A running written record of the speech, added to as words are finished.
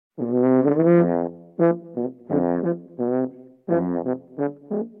Hej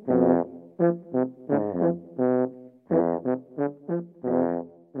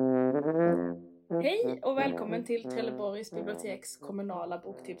och välkommen till Trelleborgs biblioteks kommunala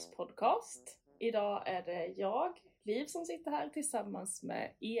boktipspodcast. Idag är det jag, Liv, som sitter här tillsammans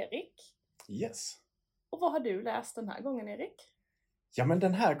med Erik. Yes. Och vad har du läst den här gången, Erik? Ja, men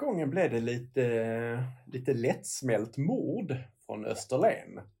den här gången blev det lite lättsmält mord från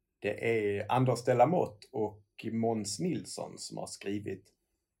Österlen. Det är Anders de la Motte och Måns Nilsson som har skrivit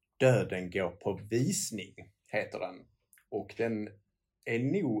Döden går på visning, heter den. Och den är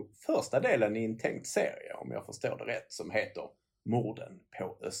nog första delen i en tänkt serie, om jag förstår det rätt, som heter Morden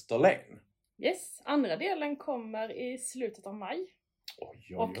på Österlen. Yes, andra delen kommer i slutet av maj.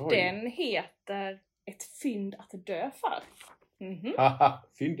 Oj. Och den heter Ett fynd att dö för. Haha,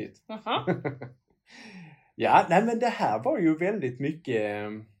 fyndigt. Aha. Ja, nej, men det här var ju väldigt mycket...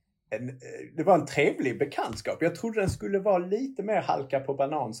 det var en trevlig bekantskap. Jag trodde den skulle vara lite mer halka på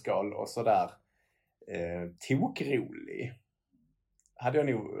bananskal och sådär tokrolig. Hade jag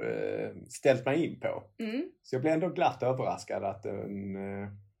nog ställt mig in på. Så jag blev ändå glatt överraskad att den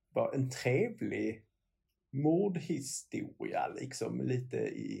var en trevlig mordhistoria. Liksom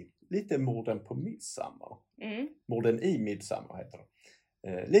lite morden på midsommar. Morden i midsommar heter det.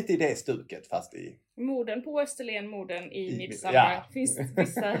 Lite i det stuket, fast i... Morden på Österlen, morden i midsommar. Ja. Finns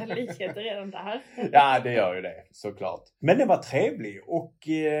vissa likheter redan där? Ja, det gör ju det, såklart. Men den var trevlig och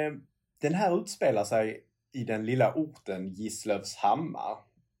den här utspelar sig i den lilla orten Gislövshammar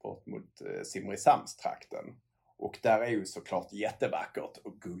bort mot Simrishamnstrakten. Och där är ju såklart jättevackert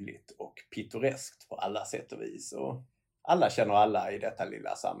och gulligt och pittoreskt på alla sätt och vis. Och alla känner alla i detta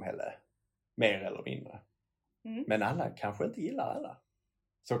lilla samhälle, mer eller mindre. Men alla kanske inte gillar alla.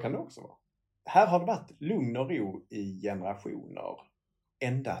 Så kan det också vara. Här har det varit lugn och ro i generationer.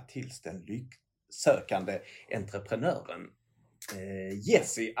 Ända tills den lycksökande entreprenören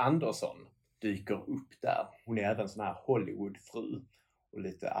Jessie Andersson dyker upp där. Hon är även sån här Hollywoodfru och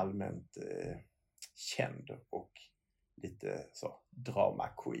lite allmänt känd och lite så drama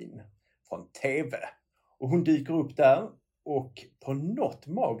queen från tv. Och hon dyker upp där och på något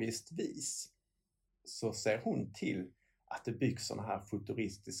magiskt vis så ser hon till att det byggs såna här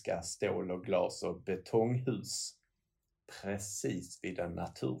futuristiska stål- och glas- och betonghus precis vid den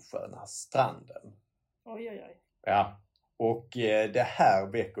natursköna stranden. Oj. Ja, och det här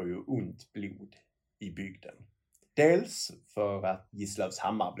väcker ju ont blod i bygden. Dels för att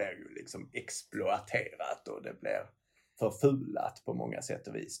Gislövshammar blir ju liksom exploaterat och det blir förfulat på många sätt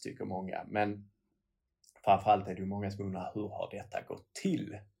och vis, tycker många. Men framförallt är det ju många som undrar, hur har detta gått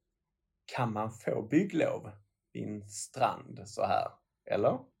till? Kan man få bygglov vid en strand så här?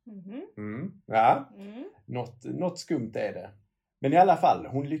 Eller? Ja, något skumt är det. Men i alla fall,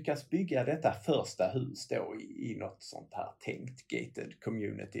 hon lyckas bygga detta första hus då i något sånt här tänkt gated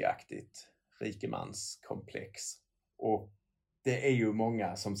community-aktigt rikemanskomplex. Och det är ju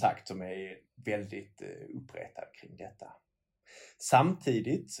många som sagt som är väldigt uppretade kring detta.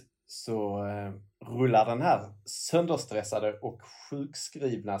 Samtidigt så rullar den här sönderstressade och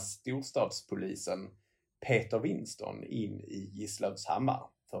sjukskrivna storstadspolisen Peter Winston in i Gislövshammar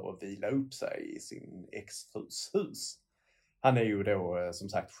för att vila upp sig i sin exfrus hus. Han är ju då som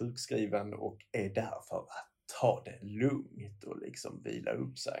sagt sjukskriven och är där för att ta det lugnt och liksom vila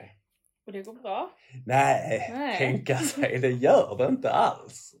upp sig. Och det går bra? Nej. Tänka sig, det gör det inte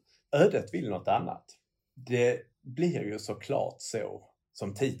alls. Ödet vill något annat. Det blir ju såklart så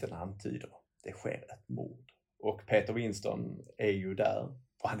som titeln antyder. Det sker ett mord. Och Peter Winston är ju där.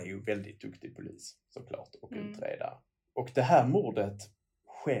 Och han är ju väldigt duktig polis såklart och utredare. Och det här mordet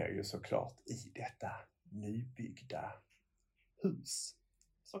sker ju såklart i detta nybyggda hus.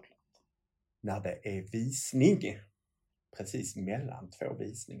 Såklart. När det är visning. Precis mellan två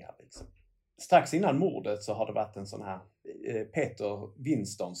visningar liksom. Strax innan mordet så har det varit en sån här... Peter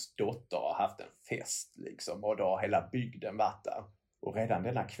Winstons dotter har haft en fest liksom. Och då har hela bygden varit där. Och redan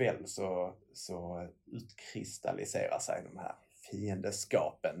denna kväll så utkristalliserar sig de här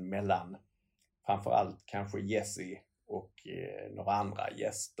fiendeskapen mellan framförallt kanske Jessie och några andra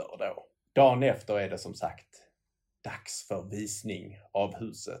gäster då. Dagen efter är det som sagt dags för visning av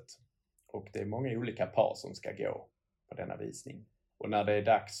huset. Och det är många olika par som ska gå på denna visning. Och när det är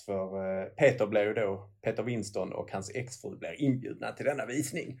dags för Peter Winston och hans exfru blir inbjudna till denna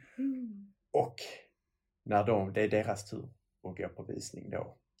visning. Och när det är deras tur att gå på visning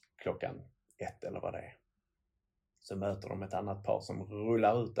då, 1:00 eller vad det är, så möter de ett annat par som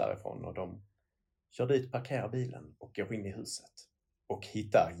rullar ut därifrån och de kör dit, parkerar bilen och går in i huset och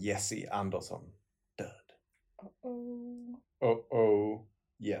hittar Jessie Andersson död.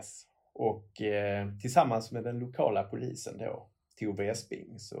 Yes. Och tillsammans med den lokala polisen då, Tove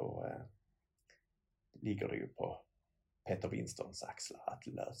Esping, så ligger det ju på Peter Winstons axlar att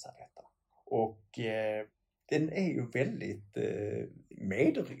lösa detta. Och den är ju väldigt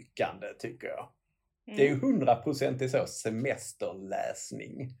medryckande tycker jag. Det är ju 100% så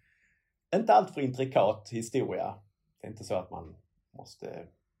semesterläsning. Inte allt för intrikat historia. Det är inte så att man måste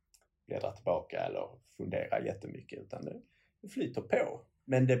bläddra tillbaka eller fundera jättemycket, utan det flyter på.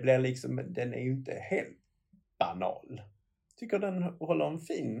 Men det blir liksom, den är ju inte helt banal. Tycker den håller en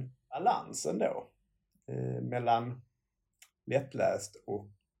fin balans ändå. Mellan lättläst och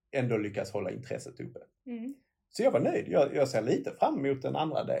ändå lyckas hålla intresset uppe. Så jag var nöjd. Jag ser lite fram emot en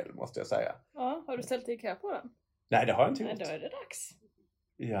andra del, måste jag säga. Ja, har du ställt dig i kö på den? Nej, det har jag inte gjort. Nej, då är det dags.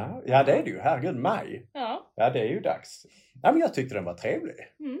 Ja, det är det ju. Herregud, maj. Ja, det är ju dags. Ja, men jag tyckte den var trevlig,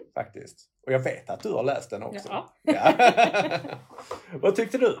 faktiskt. Och jag vet att du har läst den också. Ja. Vad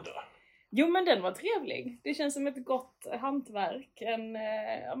tyckte du då? Jo, men den var trevlig. Det känns som ett gott hantverk.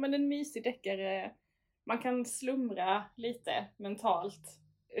 En mysig deckare. Man kan slumra lite mentalt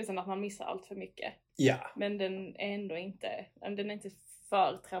utan att man missar allt för mycket. Ja. Men den är ändå inte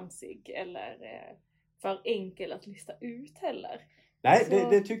för tramsig eller för enkel att lista ut heller. Nej,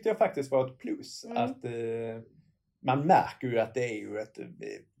 det tyckte jag faktiskt var ett plus. Att man märker ju att det är ju ett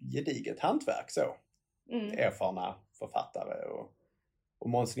gediget hantverk så. Erfarna författare och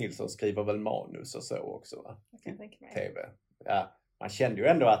Måns Nilsson skriver väl manus och så också, va? Jag kan tänka mig. TV. Ja, man kände ju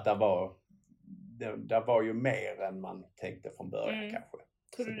ändå att det var ju mer än man tänkte från början kanske.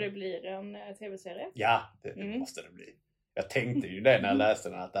 Tror du det blir en tv-serie? Ja, det måste det bli. Jag tänkte ju det när jag läste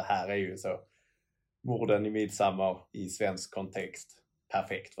den, att det här är ju så morden i Midsommar i svensk kontext.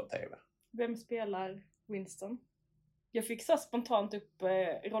 Perfekt för tv. Vem spelar Winston? Jag fick så spontant upp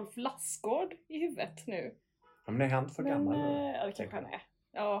Rolf Lassgård i huvudet nu. Ja, men är han inte för gammal? Ja, det kanske han är.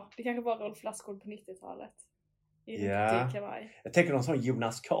 Ja, det kanske var Rolf Lassgård på 90-talet. Jag tänker någon sån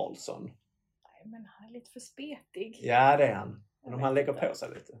Jonas Karlsson. Nej, men han är lite för spetig. Ja, det är han. Men om han lägger på sig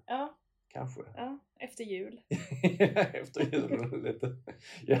lite. Ja. Kanske. Ja, efter jul. Efter jul lite.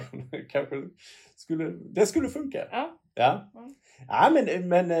 Ja, kanske det skulle funka. Ja. Ja,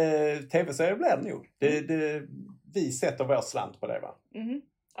 men tv-serier blir det nog. Vi sätter vår slant på det, va?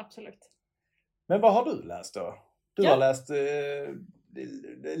 Absolut. Men vad har du läst då? Du har läst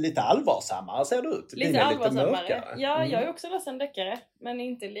lite allvarsammare, ser det ut. Lite allvarsammare. Ja, jag har ju också läst en deckare. Men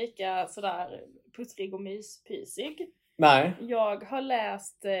inte lika sådär puttrig och myspysig. Nej. Jag har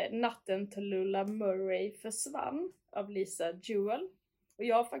läst Natten Tallulah Murray försvann av Lisa Jewell. Och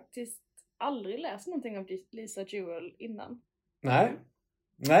jag har faktiskt aldrig läst någonting av Lisa Jewell innan. Nej,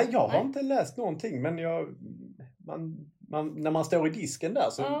 jag har inte läst någonting, men när man står i disken där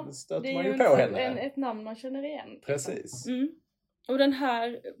så stöter man ju på henne. Det är ju ett namn man känner igen. Precis. Och den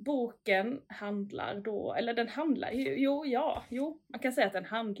här boken handlar man kan säga att den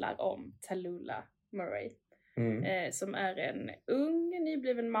handlar om Tallulah Murray. Som är en ung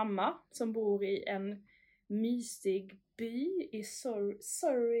nybliven mamma som bor i en mysig by i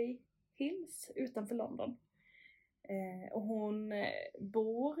Surrey Hills utanför London. Och hon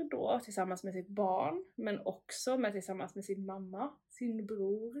bor då tillsammans med sitt barn, men också tillsammans med sin mamma, sin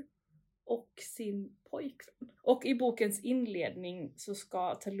bror och sin pojkvän. Och i bokens inledning så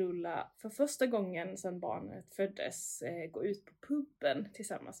ska Tallulah för första gången sedan barnet föddes gå ut på puben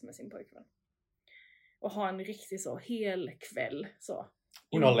tillsammans med sin pojkvän. Och ha en riktig så hel kväll så.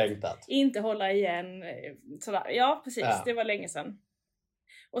 Hon har längtat. Inte hålla igen sådär. Ja, precis. Ja. Det var länge sedan.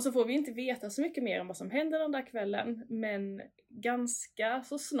 Och så får vi inte veta så mycket mer om vad som händer den där kvällen. Men ganska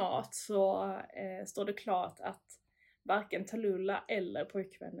så snart så står det klart att varken Tallulah eller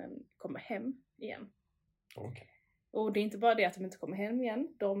pojkvännen kommer hem igen. Okay. Och det är inte bara det att de inte kommer hem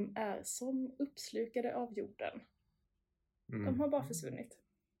igen. De är som uppslukade av jorden. De har bara försvunnit.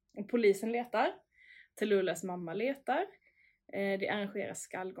 Och polisen letar. Tallulahs mamma letar. Det arrangeras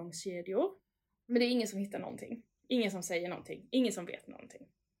skallgångskedjor. Men det är ingen som hittar någonting. Ingen som säger någonting. Ingen som vet någonting.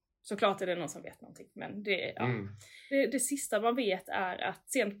 Såklart är det någon som vet någonting. Men det sista man vet är att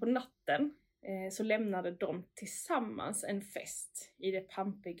sent på natten så lämnade de tillsammans en fest i det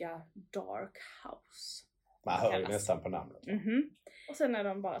pampiga Dark House. Man hör ju nästan på namnet. Och sen är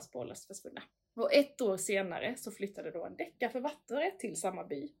de bara spårlöst försvunna. Och 1 år senare så flyttade då en deckarförfattare till samma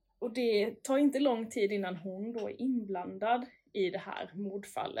by. Och det tar inte lång tid innan hon då är inblandad i det här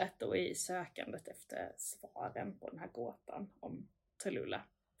mordfallet och i sökandet efter svaren på den här gåtan om Tallulah.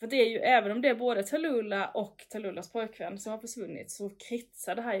 För det är ju, även om det är både Tallulah och Tallulahs pojkvän som har försvunnit, så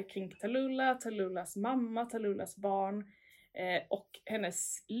kretsar det här ju kring Tallulah, Tallulahs mamma, Tallulahs barn och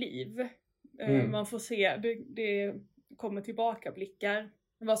hennes liv. Man får se, det kommer tillbaka blickar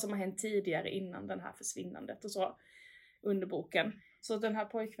vad som har hänt tidigare innan den här försvinnandet och så under boken. Så den här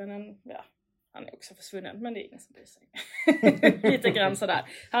pojkvännen, ja, han är också försvunnen, men det är ingen som bryr sig. Lite grann sådär.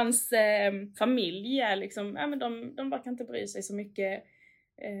 Hans familj är liksom, ja men de verkar inte bry sig så mycket.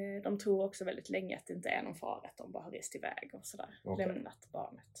 De tror också väldigt länge att det inte är någon fara, att de bara har rest iväg och sådär. Okay. Lämnat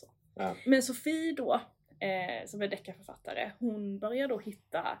barnet så. Ja. Men Sofie då, som är deckarförfattare, hon börjar då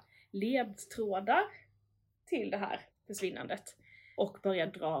hitta ledtrådar till det här försvinnandet. Och börjar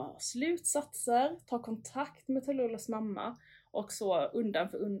dra slutsatser, ta kontakt med Talulas mamma. Och så undan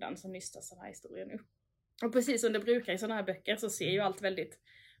för undan så nystas den här historien upp. Och precis som det brukar i sådana här böcker så ser ju allt väldigt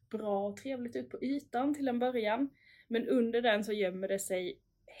bra och trevligt ut på ytan till en början. Men under den så gömmer det sig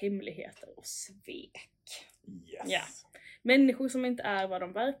hemligheter och svek. Yes. Ja. Människor som inte är vad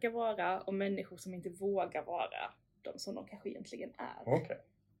de verkar vara och människor som inte vågar vara de som de kanske egentligen är. Okej. Okay.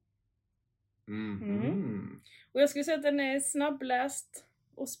 Och jag skulle säga att den är snabbläst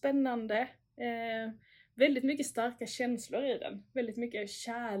och spännande. Väldigt mycket starka känslor i den. Väldigt mycket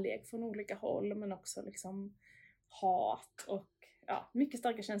kärlek från olika håll, men också liksom hat och mycket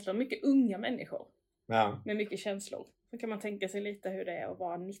starka känslor. Mycket unga människor med mycket känslor. Så kan man tänka sig lite hur det är att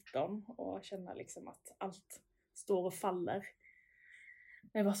vara 19 och känna liksom att allt står och faller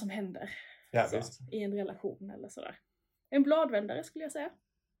med vad som händer i en relation eller sådär. En bladvändare skulle jag säga.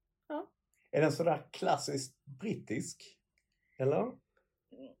 Ja. Är den sådär klassiskt brittisk? Eller?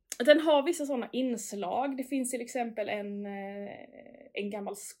 Den har vissa sådana inslag. Det finns till exempel en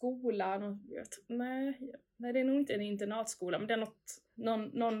gammal skola. Nej, det är nog inte en internatskola. Men det är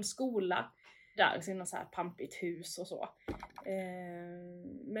någon skola där. Så något så här pampigt hus och så.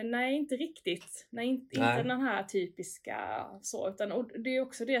 Men nej, inte riktigt. Nej, inte den här typiska så. Utan det är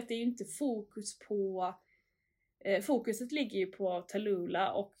också det att det är inte fokus på... Fokuset ligger ju på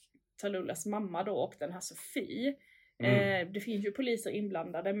Talula och Talulas mamma då och den här Sofie. Det finns ju poliser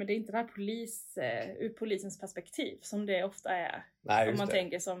inblandade, men det är inte det här ur polisens perspektiv som det ofta är. Nej, om man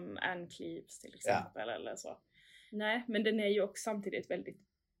tänker som Anne Cleves till exempel eller så. Nej, men den är ju också samtidigt väldigt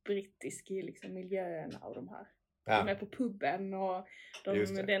brittisk i liksom miljöerna av de här. De är på puben och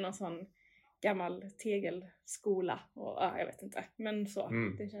det är någon sån gammal tegelskola och jag vet inte. Men så,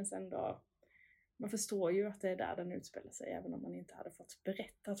 det känns ändå... Man förstår ju att det är där den utspelar sig, även om man inte hade fått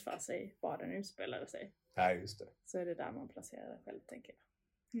berättat för sig var den utspelade sig. Ja, just det. Så är det där man placerar det själv, tänker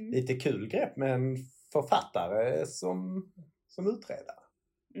jag. Lite kul grepp med en författare som utredare.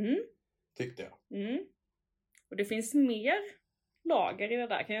 Tyckte jag. Och det finns mer lager i det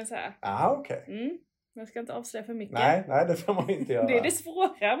där, kan jag säga. Okej. Jag ska inte avslöja för mycket. Nej, det får man inte göra. Det är det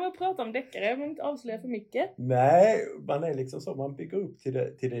svåra med att prata om deckare, man inte avslöja för mycket. Nej, man är liksom så, man bygger upp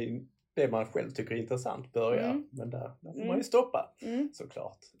till det man själv tycker är intressant börjar. Men där får man ju stoppa,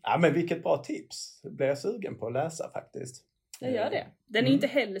 såklart. Ja, men vilket bra tips. Det blir jag sugen på att läsa faktiskt. Jag gör det. Den är ju inte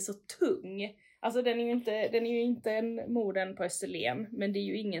heller så tung. Alltså den är ju inte en Morden på Österlen. Men det är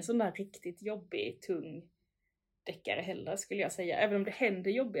ju ingen sån där riktigt jobbig, tung deckare heller, skulle jag säga. Även om det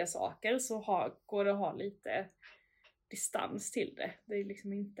händer jobbiga saker så går det att ha lite distans till det. Det är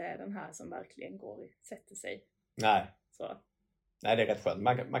liksom inte den här som verkligen sätter sig. Nej. Så. Nej, det är rätt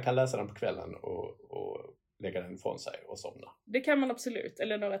skönt. Man kan läsa den på kvällen och lägga den ifrån sig och somna. Det kan man absolut.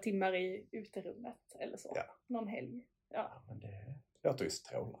 Eller några timmar i uterummet eller så. Ja. Någon helg. Ja, men det låter ju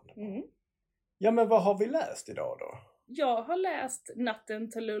strålande. Ja, men vad har vi läst idag då? Jag har läst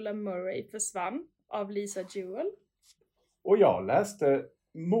Natten Tallulah Murray försvann av Lisa Jewell. Och jag läste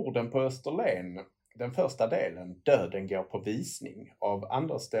Morden på Österlen. Den första delen, Döden går på visning, av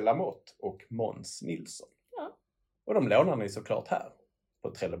Anders Delamott och Måns Nilsson. Ja. Och de lånar ni såklart här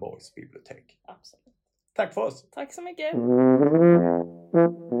på Trelleborgs bibliotek. Absolut. Tack för oss. Tack så mycket.